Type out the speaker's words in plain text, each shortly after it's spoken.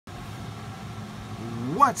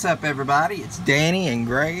What's up, everybody? It's Danny and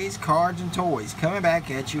Gray's Cards and Toys coming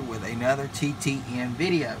back at you with another TTN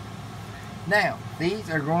video. Now, these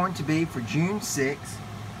are going to be for June 6,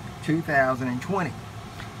 2020.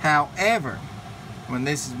 However, when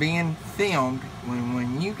this is being filmed,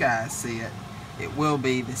 when you guys see it, it will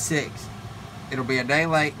be the 6th. It'll be a day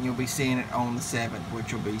late and you'll be seeing it on the 7th,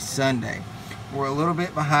 which will be Sunday. We're a little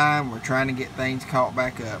bit behind. We're trying to get things caught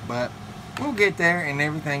back up, but we'll get there, and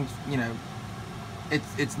everything's, you know,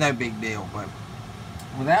 it's no big deal. But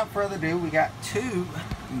without further ado, we got two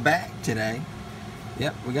back today.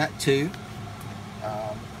 Yep, we got two.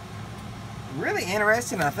 Really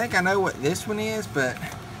interesting. I think I know what this one is, but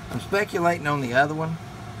I'm speculating on the other one.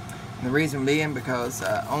 And the reason being because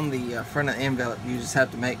on the front of the envelope, you just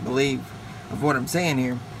have to make believe of what I'm saying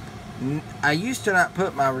here. I used to not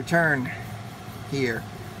put my return here,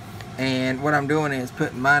 and what I'm doing is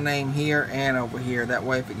putting my name here and over here. That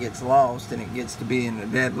way if it gets lost and it gets to be in the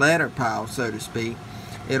dead letter pile, so to speak,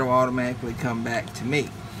 it'll automatically come back to me.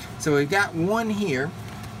 So we've got one here,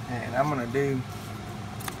 and I'm going to do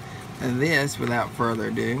this without further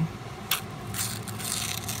ado.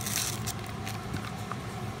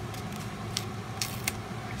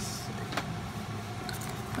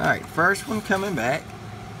 Alright, first one coming back,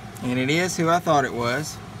 and it is who I thought it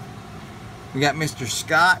was. We got Mr.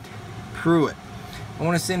 Scott Pruitt. I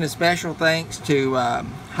want to send a special thanks to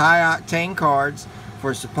High Octane Cards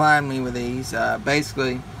for supplying me with these.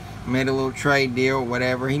 Basically, made a little trade deal or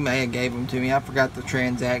whatever. He may have gave them to me. I forgot the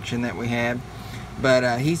transaction that we had.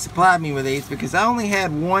 But he supplied me with these because I only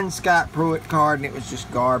had one Scott Pruitt card and it was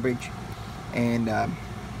just garbage. And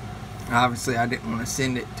obviously I didn't want to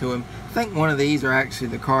send it to him. I think one of these are actually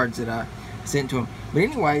the cards that I sent to him. But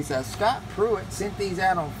anyways, Scott Pruitt sent these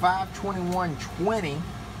out on 5/21/20,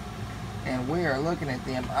 and we are looking at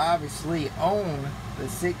them obviously on the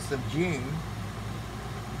 6th of June.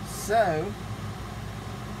 So,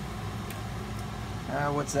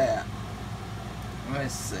 what's that?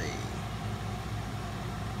 Let's see.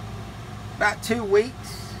 About 2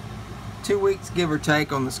 weeks. 2 weeks, give or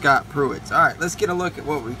take, on the Scott Pruitts. Alright, let's get a look at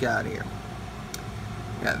what we got here.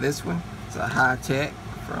 We got this one. It's a High Tech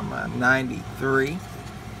from 93.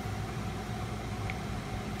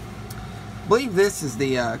 I believe this is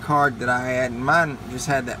the card that I had, and mine just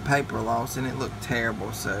had that paper loss and it looked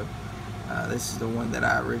terrible, so this is the one that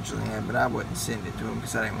I originally had, but I wouldn't send it to him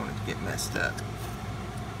because I didn't want it to get messed up.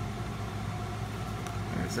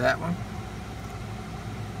 There's that one.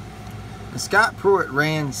 Now, Scott Pruitt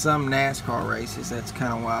ran some NASCAR races. That's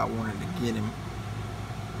kind of why I wanted to get him.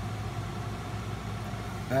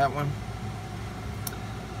 That one.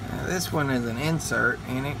 Now, this one is an insert,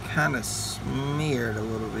 and it kind of smeared a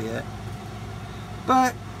little bit,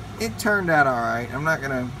 but it turned out alright. I'm not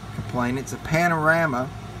going to complain. It's a Panorama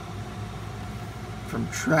from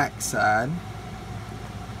Trackside.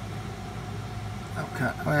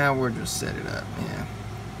 Okay, well, we'll just set it up, yeah.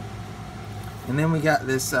 And then we got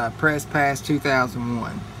this Press Pass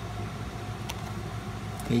 2001.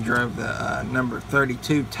 He drove the number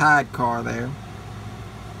 32 Tide car there.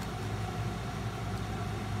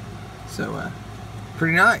 So,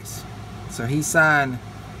 pretty nice. So he signed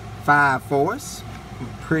 5 for us.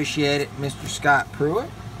 Appreciate it, Mr. Scott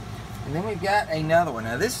Pruitt. And then we've got another one.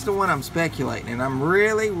 Now, this is the one I'm speculating, and I'm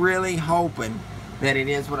really, really hoping that it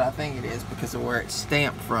is what I think it is because of where it's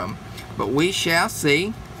stamped from. But we shall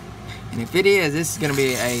see. And if it is, this is going to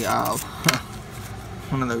be a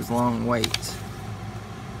one of those long waits.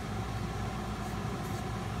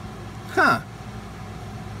 Huh.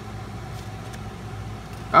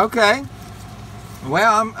 Okay.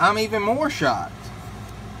 Well, I'm even more shocked.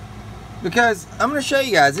 Because I'm going to show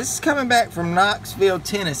you guys. This is coming back from Knoxville,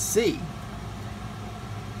 Tennessee.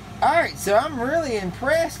 Alright, so I'm really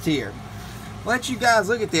impressed here. Let you guys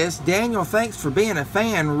look at this. Daniel, thanks for being a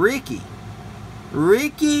fan. Ricky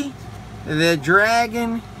the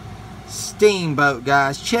Dragon Steamboat,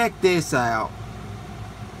 guys. Check this out.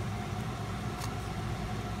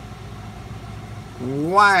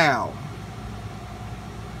 Wow.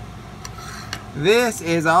 This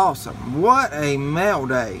is awesome. What a mail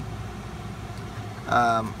day.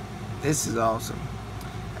 This is awesome.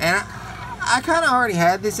 And I kind of already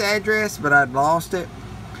had this address, but I'd lost it.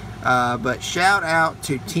 But shout out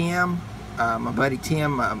to Tim, my buddy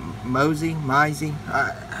Tim Mosey.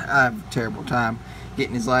 I have a terrible time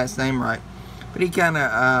getting his last name right. But he kind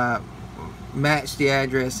of matched the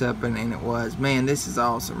address up, and it was, man, this is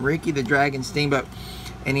awesome. Ricky the Dragon Steamboat.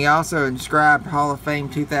 And he also inscribed Hall of Fame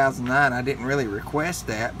 2009. I didn't really request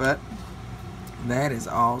that, but that is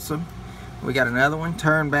awesome. We got another one,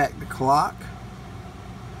 Turn Back the Clock.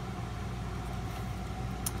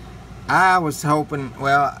 I was hoping,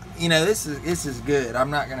 well, you know, this is good. I'm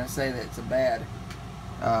not going to say that it's a bad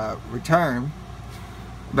return.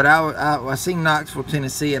 But I seen Knoxville,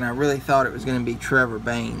 Tennessee, and I really thought it was going to be Trevor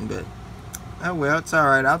Bayne. But, oh well, it's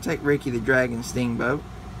alright. I'll take Ricky the Dragon Steamboat.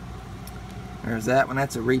 There's that one.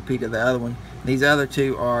 That's a repeat of the other one. These other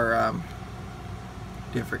two are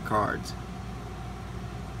different cards.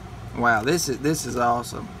 Wow, this is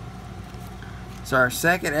awesome. It's our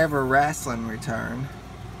second ever wrestling return.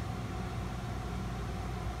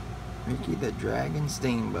 Ricky the Dragon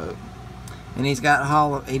Steamboat. And he's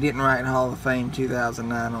got he didn't write Hall of Fame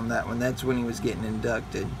 2009 on that one. That's when he was getting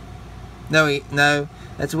inducted. No,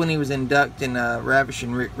 that's when he was inducting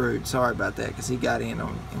Ravishing Rick Rude. Sorry about that, because he got in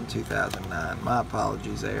 2009. My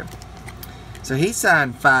apologies there. So he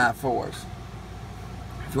signed 5 fours.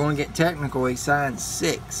 If you want to get technical, he signed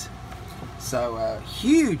 6. So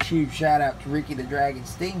huge shout out to Ricky the Dragon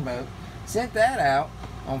Steamboat. Sent that out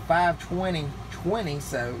on 5/20/20.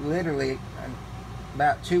 So literally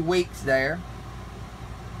about 2 weeks there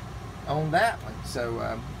on that one.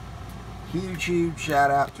 So huge shout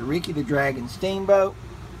out to Ricky the Dragon Steamboat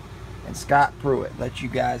and Scott Pruitt. Let you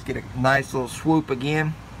guys get a nice little swoop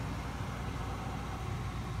again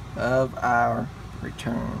of our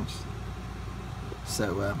returns.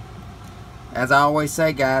 So as I always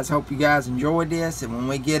say, guys, hope you guys enjoyed this, and when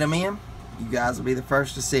we get them in, you guys will be the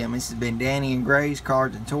first to see them. This has been Danny and Gray's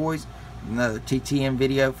Cards and Toys, another TTM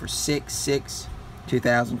video for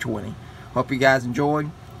 6/6/2020. Hope you guys enjoyed,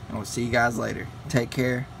 and we'll see you guys later. Take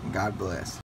care, and God bless.